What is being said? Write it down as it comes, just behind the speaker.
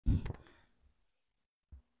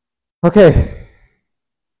Okay,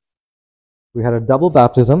 we had a double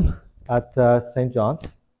baptism at St. John's,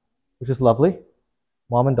 which is lovely.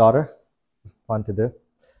 Mom and daughter, it's fun to do. And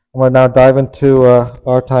we're now dive into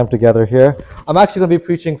our time together here. I'm actually going to be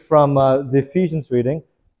preaching from the Ephesians reading.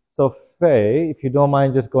 So Faye, if you don't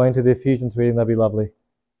mind just going to the Ephesians reading, that'd be lovely.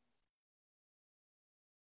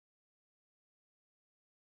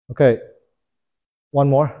 Okay, one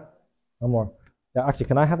more. Yeah, actually,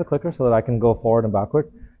 can I have the clicker so that I can go forward and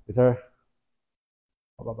backward? Is there?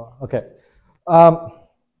 Okay.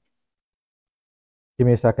 Give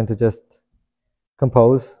me a second to just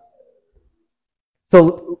compose.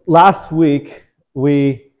 So last week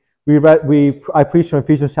I preached from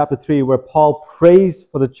Ephesians chapter 3 where Paul prays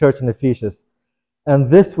for the church in Ephesus.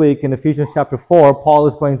 And this week in Ephesians chapter 4, Paul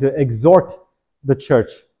is going to exhort the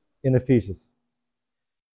church in Ephesus.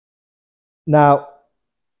 Now,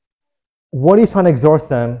 what he's trying to exhort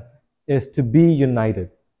them is to be united,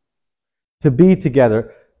 to be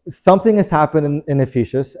together. Something has happened in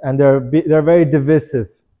Ephesus, and they're very divisive.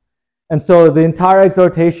 And so the entire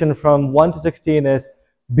exhortation from 1 to 16 is,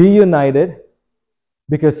 be united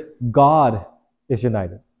because God is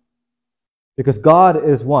united. Because God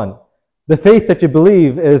is one. The faith that you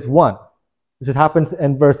believe is one, which just happens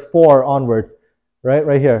in verse 4 onwards,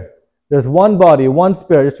 right here. There's one body, one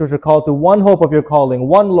spirit, which are called to one hope of your calling,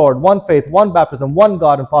 one Lord, one faith, one baptism, one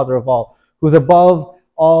God and Father of all, who is above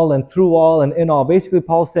all and through all and in all. Basically,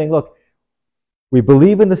 Paul's saying, look, we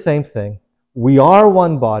believe in the same thing. We are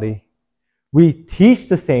one body. We teach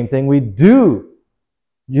the same thing. We do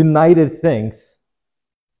united things.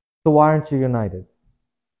 So why aren't you united?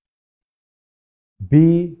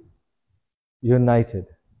 Be united.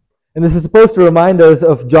 And this is supposed to remind us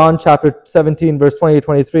of John chapter 17, verse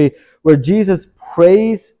 20-23, where Jesus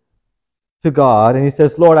prays to God and he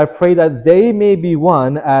says, Lord, I pray that they may be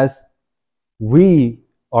one as we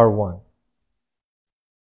are one.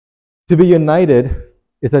 To be united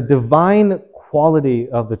is a divine quality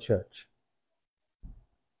of the church.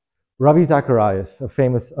 Ravi Zacharias, a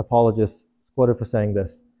famous apologist, is quoted for saying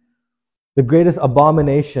this: the greatest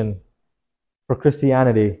abomination for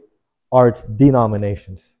Christianity are its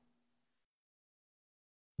denominations.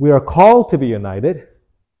 We are called to be united,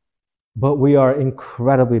 but we are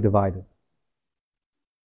incredibly divided.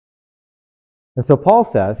 And so Paul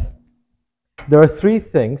says, there are three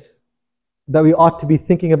things that we ought to be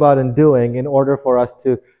thinking about and doing in order for us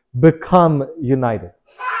to become united.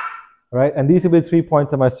 All right? And these will be 3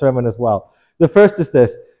 points of my sermon as well. The first is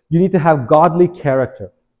this: you need to have godly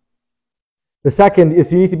character. The second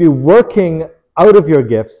is you need to be working out of your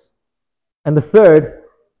gifts. And the third,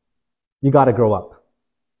 you got to grow up.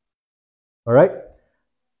 All right?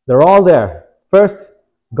 They're all there. First,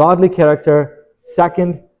 godly character.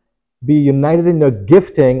 Second, be united in your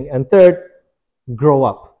gifting. And third, grow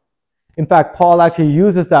up. In fact, Paul actually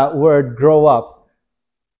uses that word, grow up,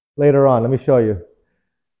 later on. Let me show you.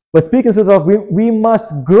 But speaking to himself, we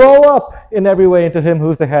must grow up in every way into him who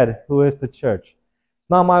is the head, who is the church.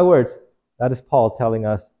 Not my words. That is Paul telling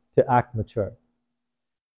us to act mature.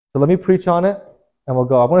 So let me preach on it, and we'll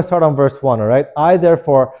go. I'm going to start on verse 1, all right? I,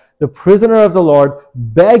 therefore, the prisoner of the Lord,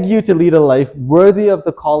 beg you to lead a life worthy of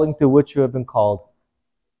the calling to which you have been called.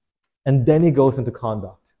 And then he goes into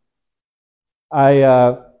conduct. I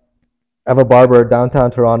have a barber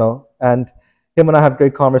downtown Toronto, and him and I have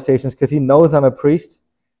great conversations because he knows I'm a priest,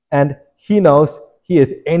 and he knows he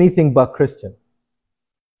is anything but Christian.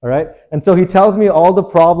 All right? And so he tells me all the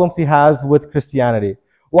problems he has with Christianity.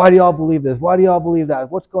 Why do y'all believe this? Why do y'all believe that?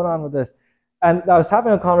 What's going on with this? And I was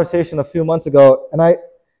having a conversation a few months ago, and I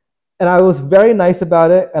was very nice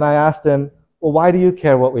about it, and I asked him, well, why do you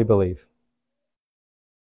care what we believe?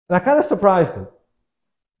 And I kind of surprised him.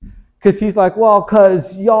 Because he's like, well,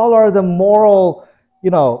 because y'all are the moral,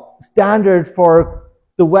 standard for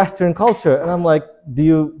the Western culture. And I'm like, do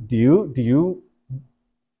you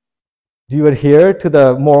adhere to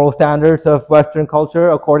the moral standards of Western culture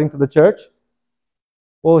according to the church?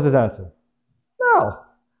 What was his answer? No.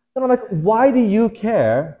 And I'm like, why do you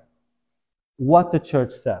care what the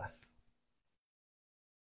church says?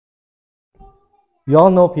 You all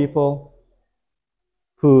know people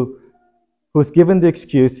who's given the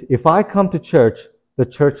excuse, if I come to church, the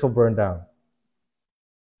church will burn down.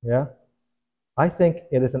 Yeah? I think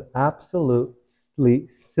it is an absolutely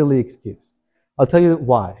silly excuse. I'll tell you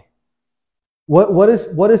why. What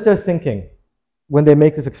is their thinking when they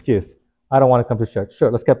make this excuse? I don't want to come to church. Sure,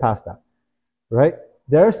 let's get past that. Right?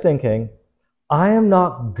 They're thinking, I am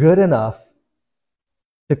not good enough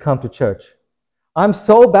to come to church. I'm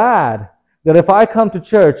so bad that if I come to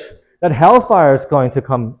church, that hellfire is going to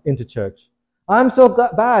come into church. I'm so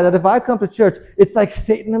bad that if I come to church, it's like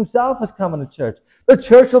Satan himself is coming to church. The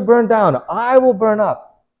church will burn down. I will burn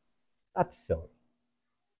up. That's silly.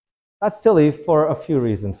 That's silly for a few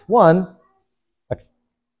reasons. One,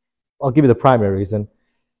 I'll give you the primary reason,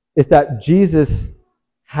 is that Jesus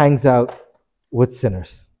hangs out with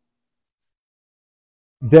sinners.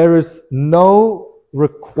 There is no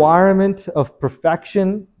requirement of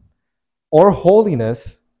perfection or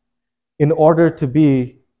holiness in order to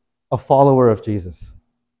be a follower of Jesus.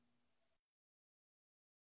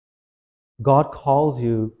 God calls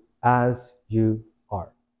you as you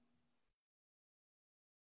are.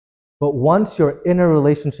 But once you're in a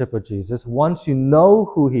relationship with Jesus, once you know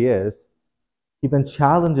who He is, He then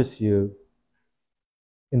challenges you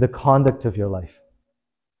in the conduct of your life.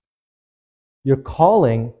 Your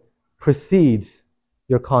calling precedes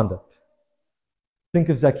your conduct. Think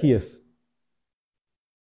of Zacchaeus.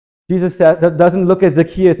 Jesus doesn't look at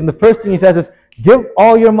Zacchaeus, and the first thing He says is, give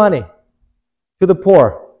all your money to the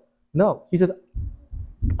poor. No, He says,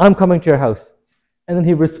 I'm coming to your house. And then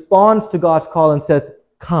He responds to God's call and says,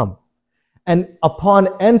 come. And upon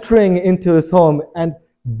entering into His home and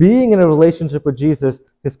being in a relationship with Jesus,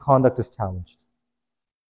 his conduct is challenged.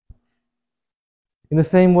 In the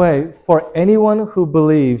same way, for anyone who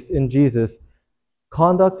believes in Jesus,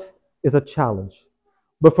 conduct is a challenge.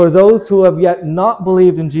 But for those who have yet not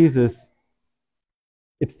believed in Jesus,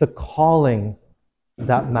 it's the calling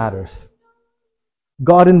that matters.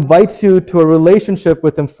 God invites you to a relationship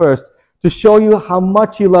with Him first to show you how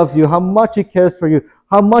much He loves you, how much He cares for you,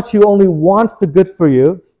 how much He only wants the good for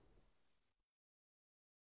you.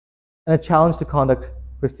 And a challenge to conduct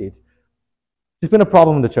precedes. There's been a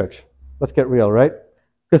problem in the church. Let's get real, right?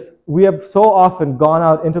 Because we have so often gone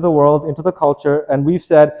out into the world, into the culture, and we've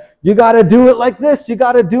said, you got to do it like this, you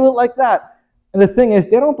got to do it like that. And the thing is,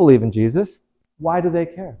 they don't believe in Jesus. Why do they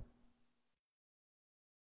care?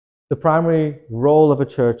 The primary role of a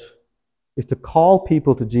church is to call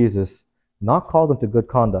people to Jesus, not call them to good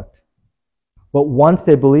conduct. But once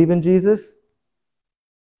they believe in Jesus,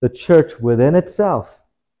 the church within itself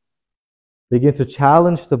begins to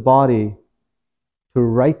challenge the body to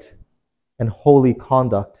right and holy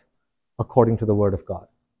conduct according to the Word of God.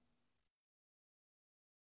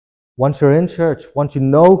 Once you're in church, once you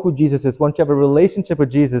know who Jesus is, once you have a relationship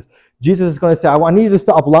with Jesus, Jesus is going to say, I need you to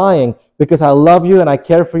stop lying because I love you and I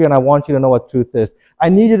care for you and I want you to know what truth is. I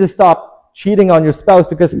need you to stop cheating on your spouse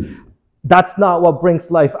because that's not what brings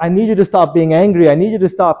life. I need you to stop being angry. I need you to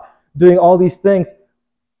stop doing all these things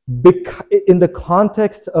in the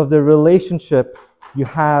context of the relationship you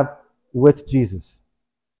have with Jesus.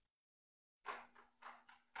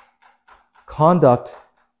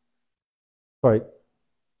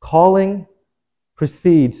 Calling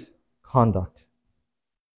precedes conduct.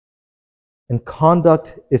 And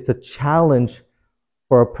conduct is the challenge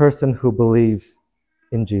for a person who believes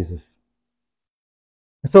in Jesus.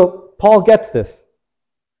 So Paul gets this.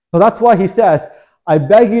 So that's why he says, I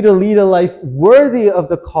beg you to lead a life worthy of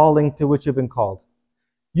the calling to which you've been called.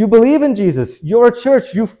 You believe in Jesus. You're a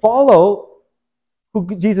church. You follow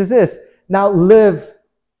who Jesus is. Now live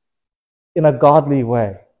in a godly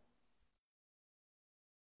way.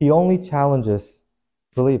 He only challenges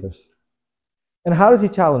believers. And how does he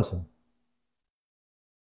challenge them?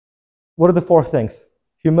 What are the four things?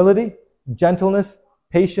 Humility, gentleness,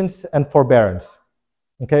 patience, and forbearance.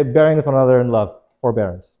 Okay, bearing with one another in love,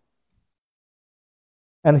 forbearance.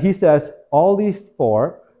 And he says all these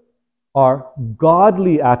four are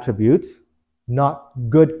godly attributes, not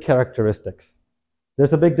good characteristics.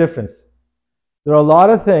 There's a big difference. There are a lot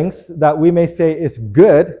of things that we may say is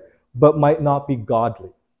good, but might not be godly.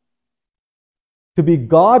 To be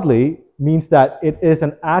godly means that it is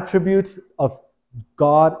an attribute of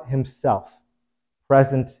God Himself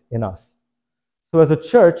present in us. So as a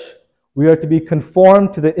church, we are to be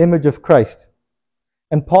conformed to the image of Christ.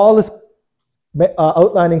 And Paul is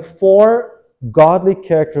outlining four godly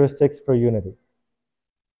characteristics for unity.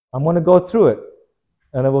 I'm going to go through it,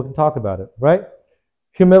 and then we'll talk about it, right?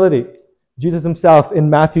 Humility. Jesus Himself in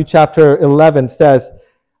Matthew chapter 11 says,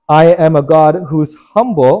 I am a God who is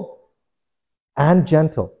humble and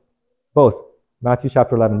gentle. Both. Matthew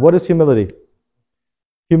chapter 11. What is humility?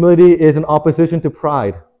 Humility is in opposition to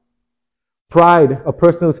pride. Pride, a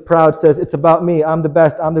person who's proud says, it's about me, I'm the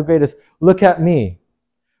best, I'm the greatest, look at me.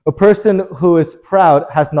 A person who is proud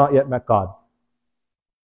has not yet met God.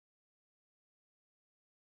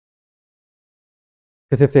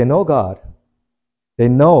 Because if they know God, they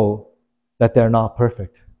know that they're not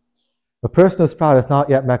perfect. A person who's proud has not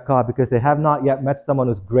yet met God because they have not yet met someone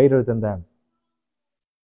who's greater than them.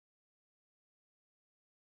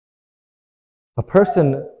 A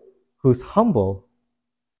person who's humble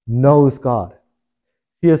knows God.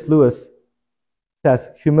 C.S. Lewis says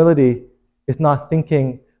humility is not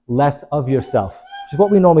thinking less of yourself, which is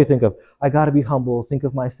what we normally think of. I got to be humble, think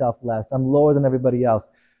of myself less. I'm lower than everybody else.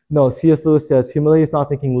 No, C.S. Lewis says humility is not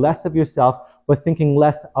thinking less of yourself, but thinking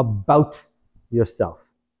less about yourself.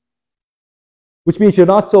 Which means you're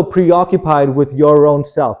not so preoccupied with your own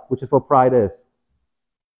self, which is what pride is.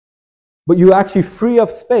 But you actually free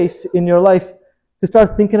up space in your life to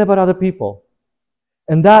start thinking about other people.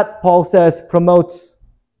 And that, Paul says, promotes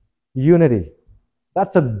unity.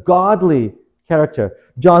 That's a godly character.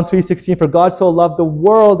 John 3:16, for God so loved the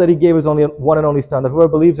world that he gave his only one and only Son, that whoever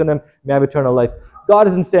believes in him may have eternal life. God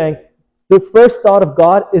isn't saying the first thought of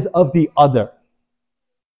God is of the other.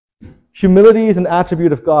 Humility is an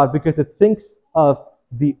attribute of God because it thinks of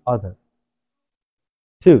the other.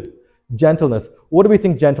 2, gentleness. What do we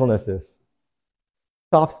think gentleness is?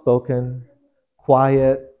 Soft-spoken,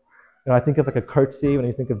 quiet. I think of like a curtsy when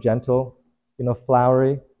you think of gentle,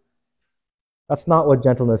 flowery. That's not what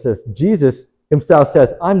gentleness is. Jesus himself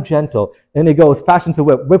says, I'm gentle. And he goes, fashions a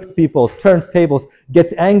whip, whips people, turns tables,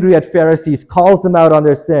 gets angry at Pharisees, calls them out on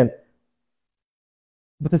their sin.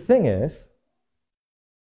 But the thing is,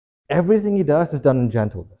 everything he does is done in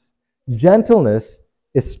gentleness. Gentleness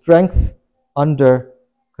is strength under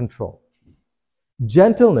control.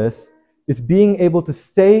 Gentleness is being able to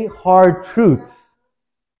say hard truths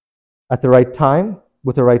at the right time,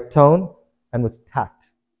 with the right tone, and with tact.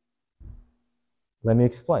 Let me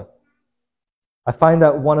explain. I find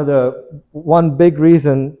that one big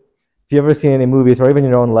reason, if you've ever seen any movies, or even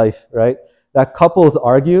in your own life, right, that couples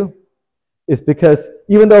argue is because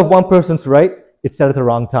even though if one person's right, it's said at the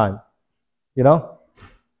wrong time.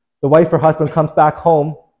 The wife or husband comes back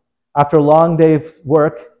home after a long day's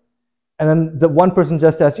work, and then the one person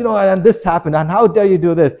just says, and this happened, and how dare you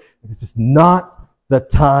do this? This is not the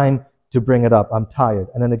time to bring it up. I'm tired.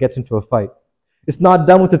 And then it gets into a fight. It's not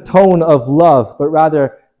done with a tone of love, but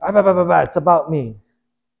rather, it's about me.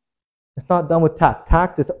 It's not done with tact.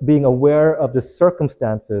 Tact is being aware of the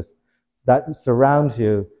circumstances that surround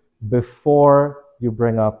you before you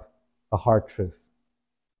bring up a hard truth.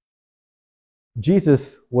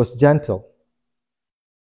 Jesus was gentle.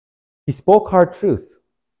 He spoke hard truth,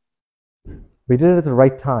 but he did it at the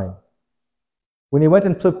right time. When he went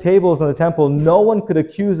and flipped tables in the temple, no one could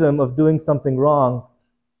accuse him of doing something wrong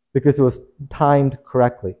because it was timed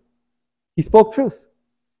correctly. He spoke truth.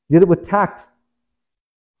 He did it with tact,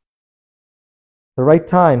 the right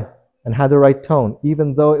time, and had the right tone.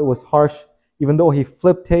 Even though it was harsh, even though he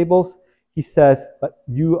flipped tables, he says, but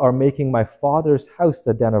you are making my Father's house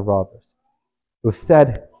a den of robbers. It was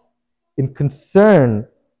said in concern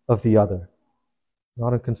of the other,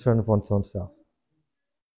 not in concern of one's own self.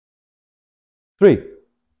 3,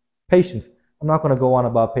 patience. I'm not going to go on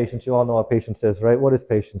about patience. You all know what patience is, right? What is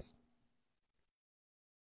patience?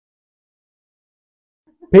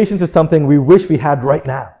 Patience is something we wish we had right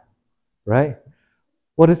now, right?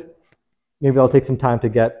 Maybe I'll take some time to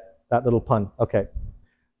get that little pun. Okay.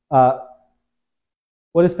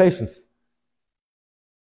 What is patience?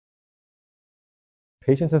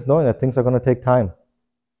 Patience is knowing that things are going to take time.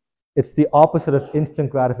 It's the opposite of instant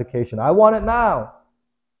gratification. I want it now.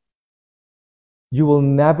 You will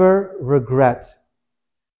never regret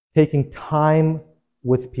taking time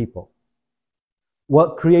with people.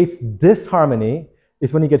 What creates disharmony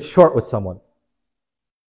is when you get short with someone.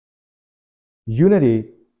 Unity,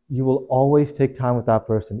 you will always take time with that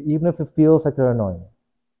person, even if it feels like they're annoying.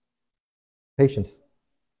 Patience.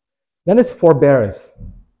 Then it's forbearance.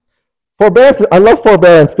 Forbearance, I love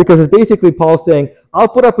forbearance because it's basically Paul saying, I'll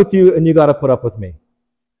put up with you and you got to put up with me.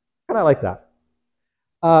 And I like that.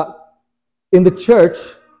 In the church,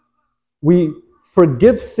 we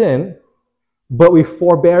forgive sin, but we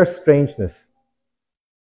forbear strangeness.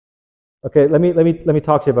 Okay, let me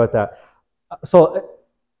talk to you about that. So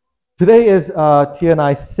today is Tia and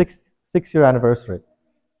I's six-year anniversary.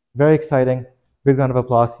 Very exciting. Big round of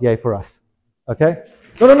applause. Yay for us. Okay?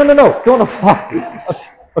 No. Don't applaud.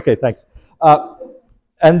 Okay, thanks.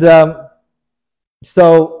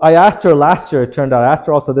 So I asked her last year, it turned out. I asked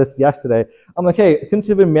her also this yesterday. I'm like, hey, since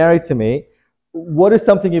you've been married to me, what is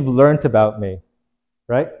something you've learned about me?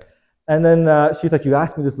 Right? And then she's like, you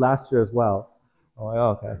asked me this last year as well. I'm like,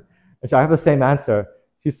 oh, okay. And so I have the same answer.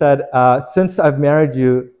 She said, since I've married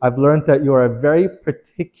you, I've learned that you are a very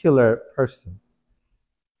particular person.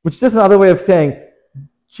 Which is just another way of saying,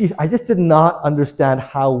 geez, I just did not understand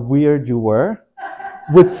how weird you were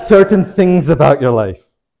with certain things about your life.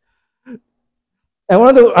 And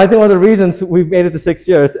I think one of the reasons we've made it to 6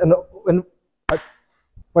 years, and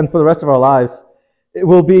for the rest of our lives, it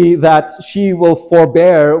will be that she will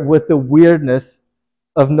forbear with the weirdness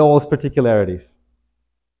of Noel's particularities.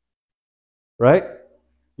 Right?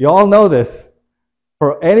 You all know this.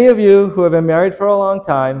 For any of you who have been married for a long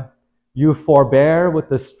time, you forbear with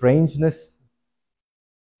the strangeness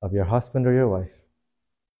of your husband or your wife.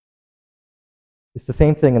 It's the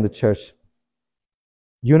same thing in the church.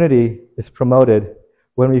 Unity is promoted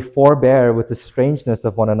when we forbear with the strangeness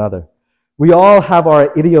of one another. We all have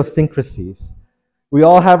our idiosyncrasies. We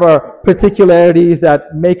all have our particularities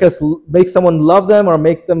that make someone love them or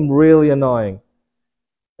make them really annoying.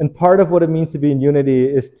 And part of what it means to be in unity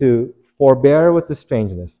is to forbear with the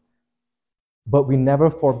strangeness, but we never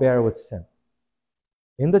forbear with sin.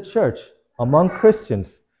 In the church, among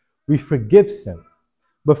Christians, we forgive sin.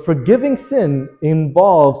 But forgiving sin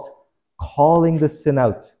involves calling the sin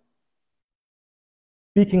out,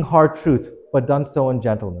 speaking hard truth, but done so in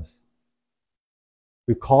gentleness.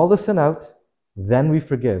 We call the sin out, then we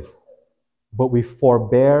forgive, but we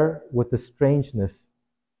forbear with the strangeness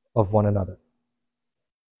of one another.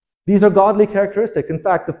 These are godly characteristics. In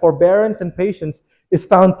fact, the forbearance and patience is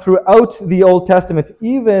found throughout the Old Testament,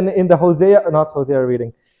 even in the Hosea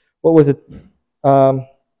reading. What was it?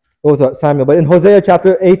 Samuel. But in Hosea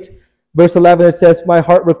chapter 8, verse 11, it says, "My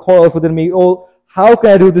heart recoils within me. Oh, how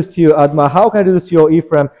can I do this to you, Admah? How can I do this to you, O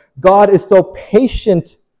Ephraim? God is so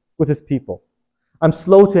patient with his people. I'm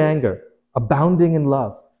slow to anger, abounding in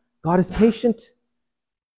love." God is patient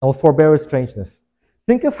and will forbear with strangeness.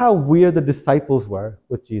 Think of how weird the disciples were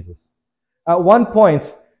with Jesus. At one point,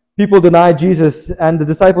 people deny Jesus, and the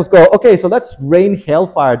disciples go, "Okay, so let's rain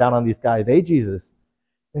hellfire down on these guys, eh, Jesus?"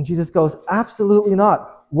 And Jesus goes, "Absolutely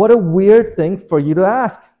not. What a weird thing for you to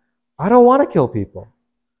ask. I don't want to kill people."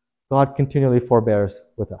 God continually forbears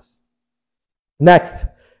with us. Next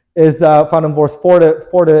is found in verse 4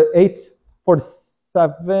 to 8, 4 to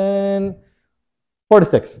 7, 4 to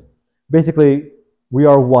 6. Basically, we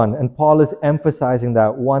are one. And Paul is emphasizing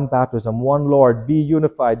that one baptism, one Lord, be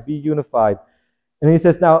unified, be unified. And he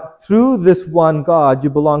says, now, through this one God, you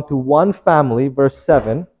belong to one family, verse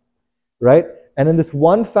 7, right? And in this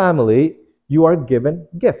one family, you are given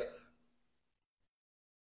gifts.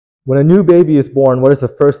 When a new baby is born, what is the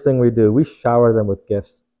first thing we do? We shower them with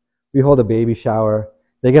gifts. We hold a baby shower.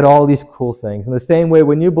 They get all these cool things. In the same way,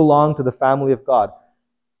 when you belong to the family of God,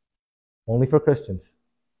 only for Christians,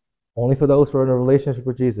 only for those who are in a relationship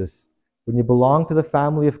with Jesus, when you belong to the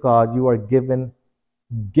family of God, you are given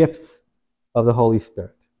gifts of the Holy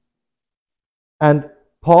Spirit. And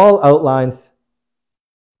Paul outlines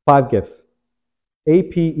 5 gifts.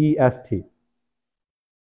 APEST.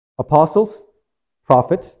 Apostles,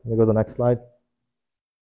 prophets. Let me go to the next slide.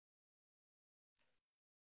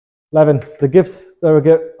 11. The gifts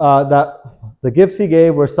the gifts he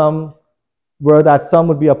gave were that some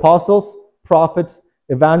would be apostles, prophets,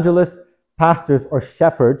 evangelists, pastors, or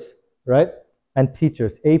shepherds, right? And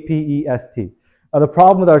teachers. APEST. The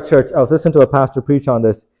problem with our church, I was listening to a pastor preach on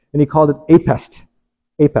this, and he called it APEST.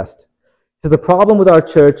 APEST. So the problem with our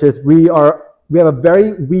church is we have a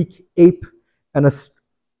very weak ape and a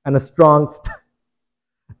strong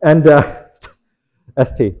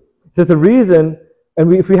ST. So the reason,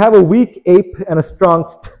 if we have a weak ape and a strong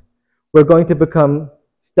we're going to become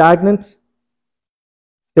stagnant,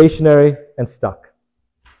 stationary, and stuck.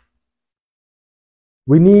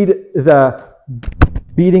 We need the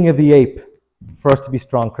beating of the ape for us to be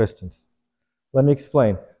strong Christians. Let me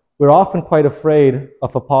explain. We're often quite afraid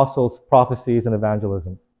of apostles, prophecies, and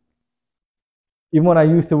evangelism. Even when I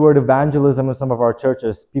use the word evangelism in some of our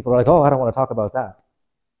churches, people are like, "Oh, I don't want to talk about that."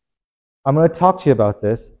 I'm going to talk to you about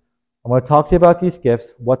this. I'm going to talk to you about these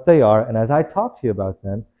gifts, what they are, and as I talk to you about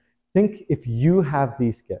them, think if you have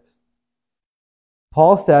these gifts.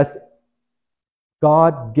 Paul says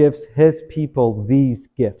God gives his people these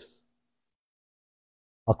gifts.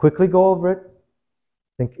 I'll quickly go over it.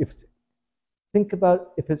 Think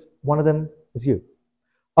about if it's one of them is you.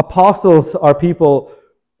 Apostles are people,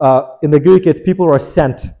 in the Greek it's people who are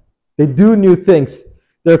sent. They do new things.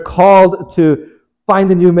 They're called to find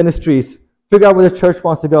the new ministries, figure out where the church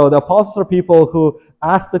wants to go. The apostles are people who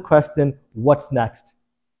ask the question, what's next?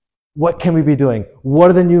 What can we be doing? What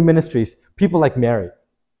are the new ministries? People like Mary.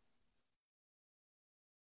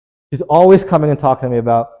 She's always coming and talking to me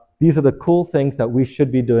about, these are the cool things that we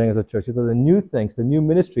should be doing as a church. These are the new things, the new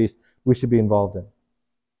ministries we should be involved in.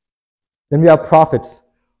 Then we have prophets.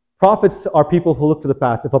 Prophets are people who look to the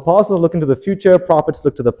past. If apostles look into the future, prophets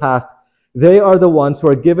look to the past. They are the ones who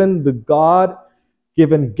are given the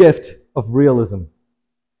God-given gift of realism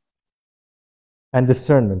and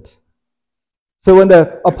discernment. So when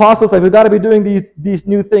the apostles say, we've got to be doing these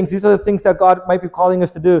new things, these are the things that God might be calling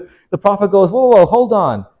us to do, the prophet goes, whoa, hold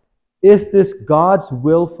on. Is this God's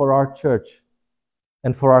will for our church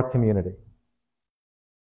and for our community?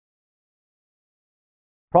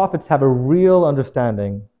 Prophets have a real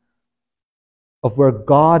understanding of where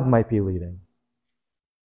God might be leading.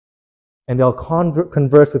 And they'll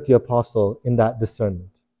converse with the apostle in that discernment.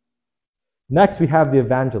 Next, we have the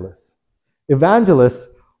evangelists. Evangelists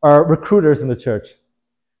are recruiters in the church.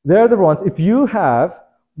 They're the ones, if you have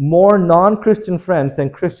more non-Christian friends than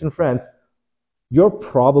Christian friends, you're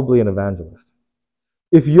probably an evangelist.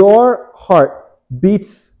 If your heart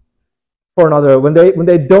beats for another, when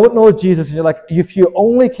they don't know Jesus, and you're like, if you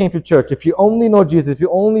only came to church, if you only know Jesus, if you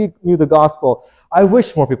only knew the gospel, I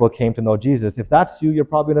wish more people came to know Jesus. If that's you, you're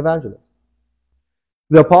probably an evangelist.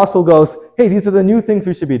 The apostle goes, hey, these are the new things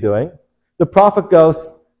we should be doing. The prophet goes,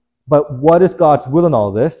 but what is God's will in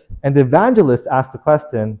all this? And the evangelist asks the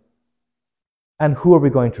question, and who are we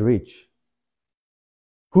going to reach?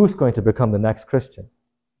 Who's going to become the next Christian?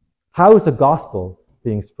 How is the gospel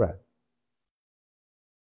being spread?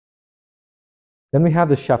 Then we have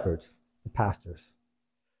the shepherds, the pastors.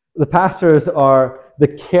 The pastors are the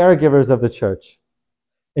caregivers of the church.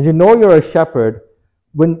 And you know you're a shepherd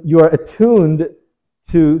when you are attuned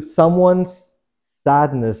to someone's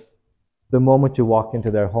sadness the moment you walk into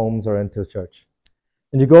their homes or into church.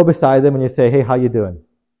 And you go beside them and you say, hey, how you doing?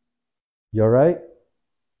 You all right?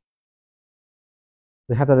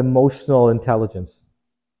 They have that emotional intelligence.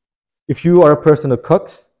 If you are a person who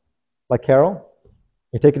cooks, like Carol,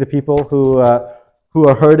 you take it to people who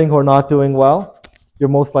are hurting, who are not doing well, you're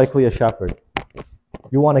most likely a shepherd.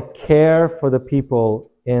 You want to care for the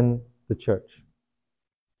people in the church.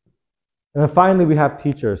 And then finally, we have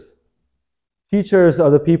teachers. Teachers are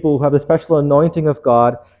the people who have the special anointing of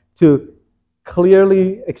God to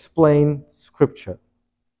clearly explain Scripture,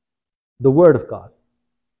 the Word of God.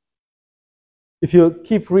 If you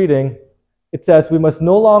keep reading, it says, we must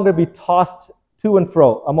no longer be tossed to and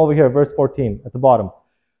fro. I'm over here, verse 14, at the bottom.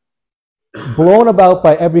 Blown about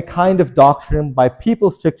by every kind of doctrine, by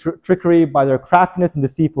people's trickery, by their craftiness and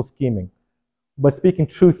deceitful scheming, but speaking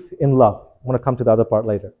truth in love. I want to come to the other part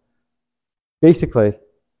later. Basically,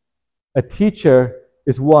 a teacher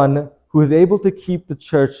is one who is able to keep the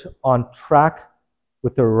church on track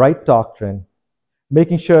with the right doctrine,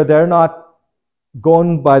 making sure they're not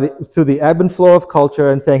going through the ebb and flow of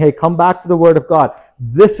culture and saying, hey, come back to the Word of God.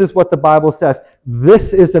 This is what the Bible says.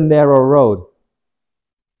 This is the narrow road.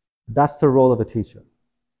 That's the role of a teacher.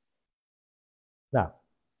 Now,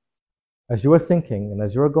 as you are thinking and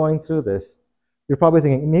as you are going through this, you're probably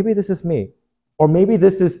thinking, maybe this is me. Or maybe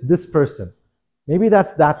this is this person. Maybe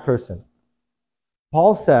that's that person.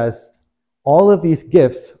 Paul says all of these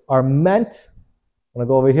gifts are meant, I'm going to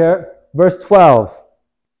go over here, verse 12,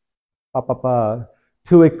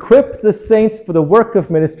 to equip the saints for the work of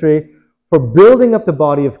ministry, for building up the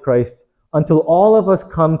body of Christ, until all of us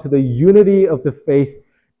come to the unity of the faith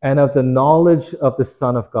and of the knowledge of the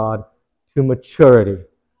Son of God, to maturity,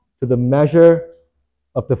 to the measure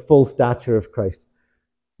of the full stature of Christ.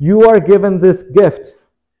 You are given this gift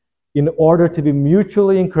in order to be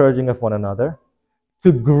mutually encouraging of one another,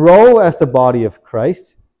 to grow as the body of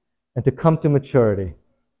Christ, and to come to maturity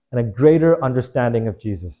and a greater understanding of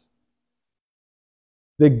Jesus.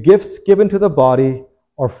 The gifts given to the body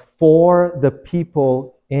are for the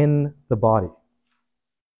people in the body.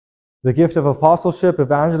 The gift of apostleship,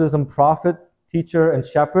 evangelism, prophet, teacher, and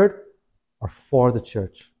shepherd are for the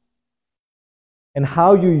church. And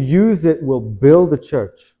how you use it will build the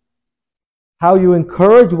church. How you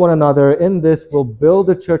encourage one another in this will build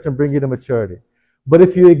the church and bring you to maturity. But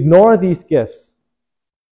if you ignore these gifts,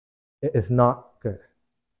 it is not good.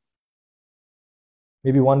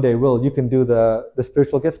 Maybe one day, Will, you can do the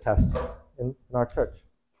spiritual gift test in our church.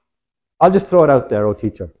 I'll just throw it out there, oh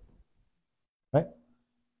teacher. Right?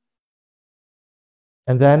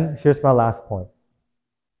 And then, here's my last point.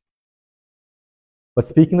 But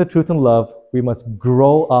speaking the truth in love, we must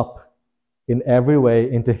grow up in every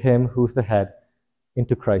way into Him who's the head,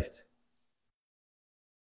 into Christ,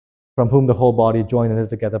 from whom the whole body joined and knit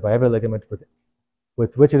together by every ligament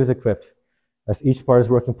with which it is equipped, as each part is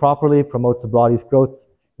working properly, promotes the body's growth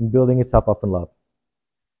in building itself up in love.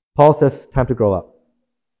 Paul says, time to grow up.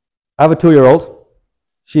 I have a 2-year-old.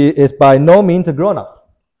 She is by no means a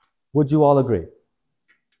grown-up. Would you all agree?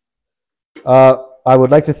 I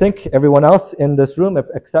would like to think everyone else in this room,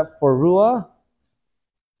 except for Rua.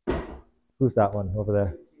 Who's that one over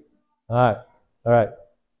there? All right.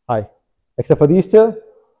 Hi. Except for these two,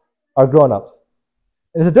 are grown-ups.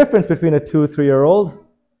 There's a difference between a 2-3-year-old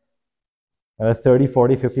And a 30,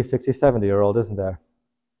 40, 50, 60, 70-year-old isn't there.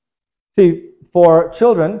 See, for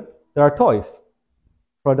children, there are toys.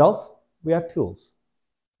 For adults, we have tools.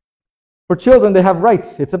 For children, they have rights.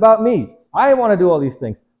 It's about me. I want to do all these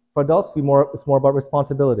things. For adults, it's more about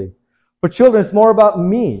responsibility. For children, it's more about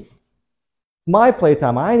me. My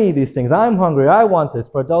playtime. I need these things. I'm hungry. I want this.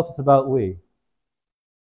 For adults, it's about we.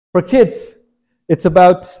 For kids, it's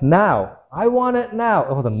about now. I want it now.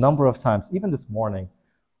 Oh, the number of times, even this morning.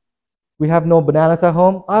 We have no bananas at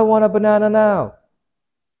home. I want a banana now.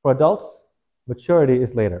 For adults, maturity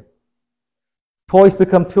is later. Toys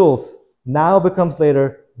become tools. Now becomes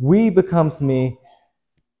later. We becomes me.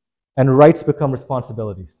 And rights become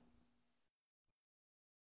responsibilities.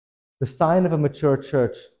 The sign of a mature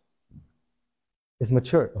church is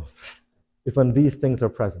mature if when these things are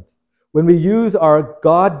present. When we use our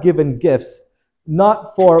God-given gifts,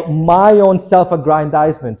 not for my own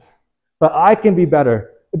self-aggrandizement, but I can be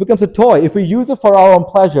better. It becomes a toy. If we use it for our own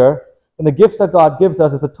pleasure, then the gifts that God gives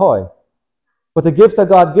us is a toy. But the gifts that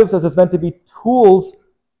God gives us is meant to be tools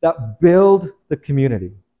that build the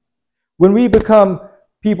community. When we become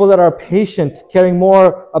people that are patient, caring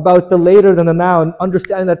more about the later than the now, and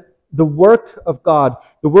understanding that the work of God,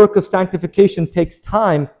 the work of sanctification takes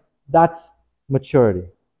time, that's maturity.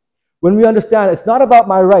 When we understand it's not about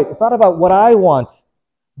my right, it's not about what I want,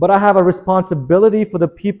 but I have a responsibility for the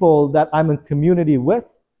people that I'm in community with,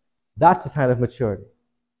 that's a sign of maturity.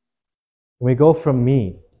 When we go from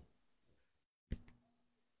me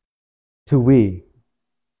to we,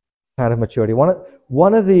 kind of maturity.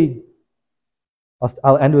 One of the,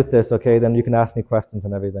 I'll end with this, okay, then you can ask me questions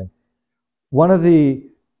and everything. One of the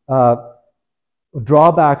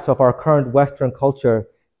drawbacks of our current Western culture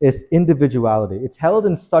is individuality. It's held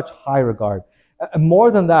in such high regard. And more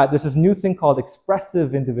than that, there's this new thing called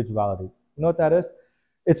expressive individuality. You know what that is?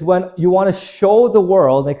 It's when you want to show the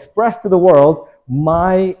world, express to the world,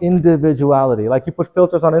 my individuality. Like you put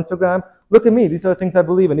filters on Instagram, look at me, these are the things I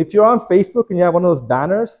believe in. If you're on Facebook and you have one of those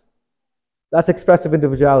banners, that's expressive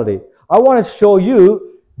individuality. I want to show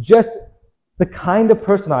you just the kind of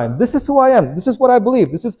person I am. This is who I am. This is what I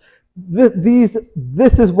believe. This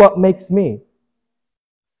is what makes me.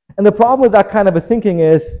 And the problem with that kind of a thinking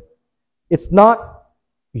is it's not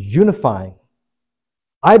unifying.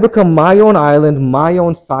 I become my own island, my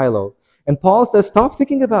own silo. And Paul says, stop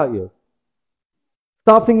thinking about you.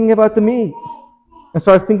 Stop thinking about the me and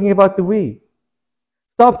start thinking about the we.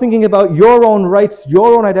 Stop thinking about your own rights,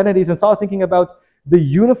 your own identities, and start thinking about the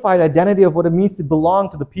unified identity of what it means to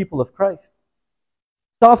belong to the people of Christ.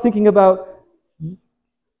 Stop thinking about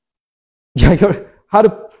how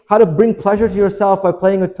to bring pleasure to yourself by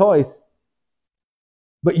playing with toys,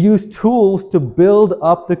 but use tools to build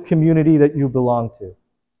up the community that you belong to.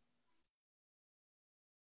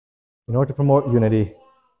 In order to promote unity,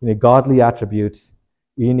 you need godly attributes,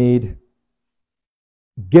 you need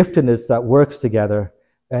giftedness that works together,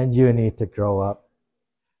 and you need to grow up.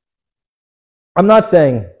 I'm not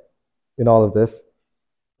saying in all of this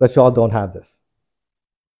that you all don't have this.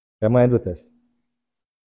 I'm going to end with this.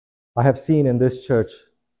 I have seen in this church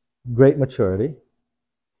great maturity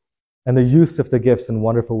and the use of the gifts in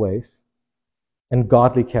wonderful ways and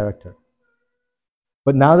godly character.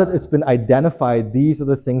 But now that it's been identified, these are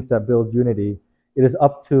the things that build unity, it is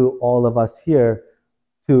up to all of us here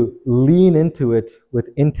to lean into it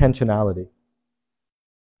with intentionality.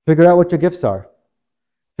 Figure out what your gifts are.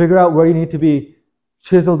 Figure out where you need to be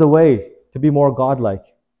chiseled away to be more godlike.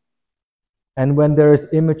 And when there is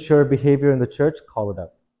immature behavior in the church, call it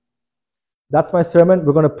out. That's my sermon.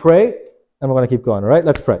 We're going to pray and we're going to keep going, all right?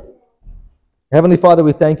 Let's pray. Heavenly Father,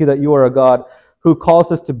 we thank you that you are a God who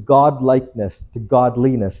calls us to godlikeness, to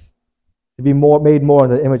godliness, to be made more in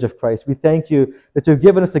the image of Christ. We thank you that you've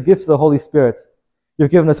given us the gifts of the Holy Spirit. You've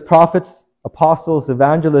given us prophets, apostles,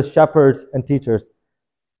 evangelists, shepherds, and teachers.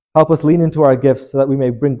 Help us lean into our gifts so that we may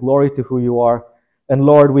bring glory to who you are. And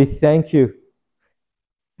Lord, we thank you.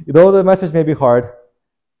 Though the message may be hard,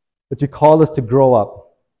 that you call us to grow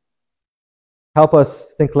up. Help us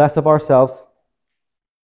think less of ourselves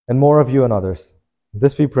and more of you and others.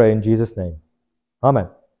 This we pray in Jesus' name. Amen.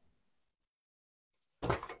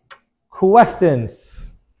 Questions?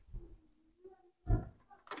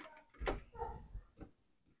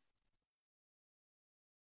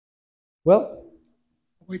 Well,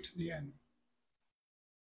 wait to the end.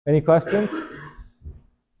 Any questions?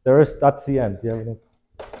 That's the end. Do you have any?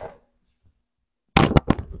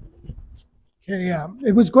 Okay,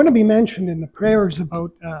 it was going to be mentioned in the prayers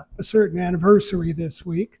about a certain anniversary this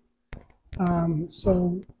week.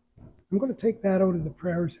 So I'm going to take that out of the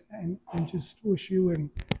prayers and just wish you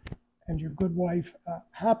and your good wife,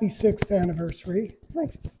 happy 6th anniversary.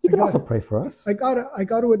 Thanks. You can also pray for us. I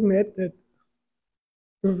gotta admit that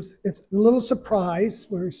it's a little surprise.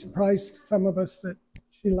 We surprised some of us that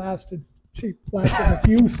she lasted with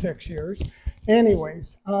you 6 years.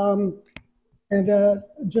 Anyways, and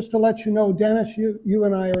just to let you know, Dennis, you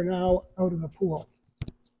and I are now out of the pool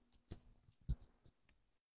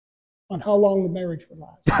on how long the marriage would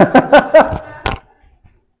last.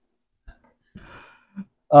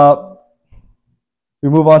 We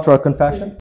move on to our confession.